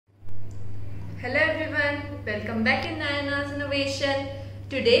welcome back in Narayana's Innovation.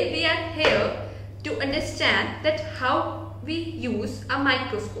 Today we are here to understand that how we use a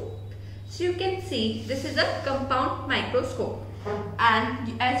microscope. So you can see this is a compound microscope,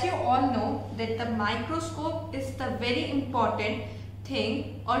 and as you all know that the microscope is the very important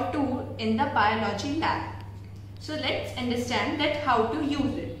thing or tool in the biology lab. So let's understand that how to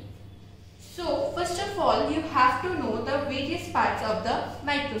use it. So first of all, you have to know the various parts of the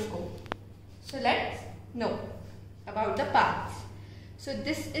microscope. So let's know about the parts. So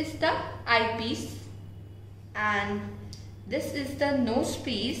this is the eyepiece and this is the nose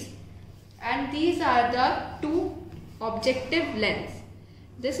piece, and these are the two objective lens.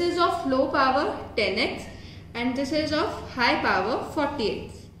 This is of low power 10x and this is of high power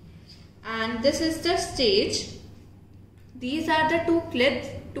 40x. And this is the stage. These are the two clips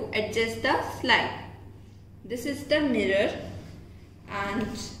to adjust the slide. This is the mirror and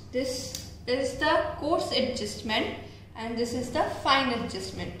this is the coarse adjustment and this is the fine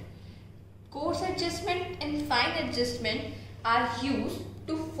adjustment. Coarse adjustment and fine adjustment are used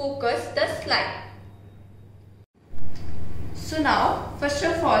to focus the slide. So now first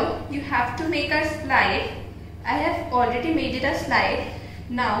of all you have to make a slide. I have already made it a slide.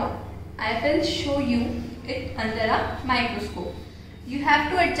 Now I will show you it under a microscope. You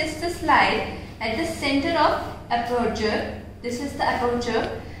have to adjust the slide at the center of aperture. This is the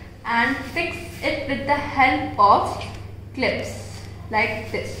aperture, and fix it with the help of clips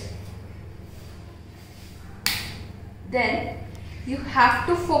like this. Then you have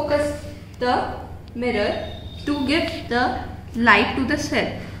to focus the mirror to give the light to the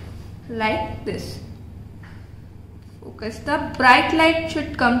cell like this. Focus. The bright light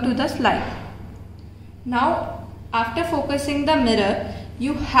should come to the slide. Now after focusing the mirror,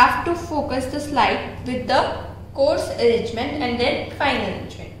 you have to focus the slide with the coarse arrangement and then fine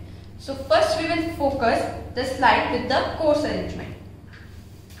arrangement. So first we will focus the slide with the coarse arrangement.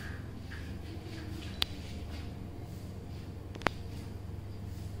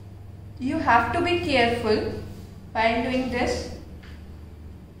 You have to be careful while doing this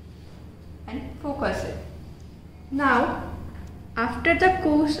and focus it. Now after the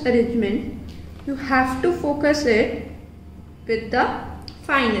coarse arrangement, you have to focus it with the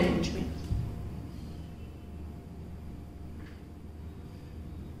fine arrangement.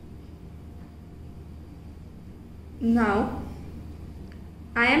 Now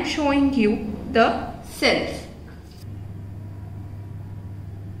I am showing you the cells.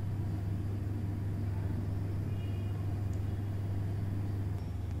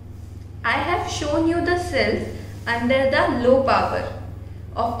 I have shown you the cells under the low power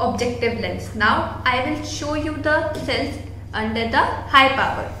of objective lens. Now I will show you the cells under the high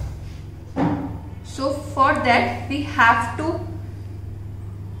power. So for that we have to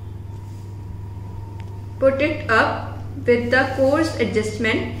put it up with the coarse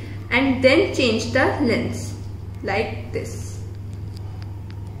adjustment and then change the lens like this.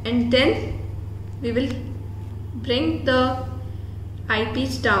 And then we will bring the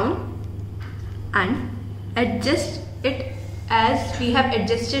eyepiece down and adjust it as we have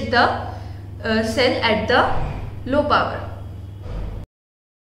adjusted the cell at the low power.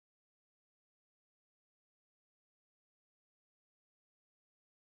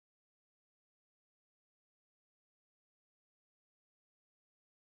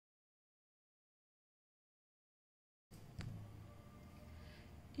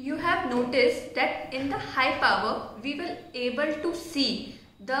 You have noticed that in the high power we will able to see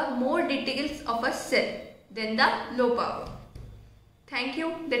the more details of a cell than the low power. Thank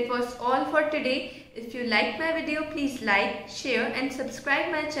you. That was all for today. If you liked my video, please like, share and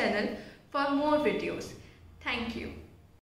subscribe my channel for more videos. Thank you.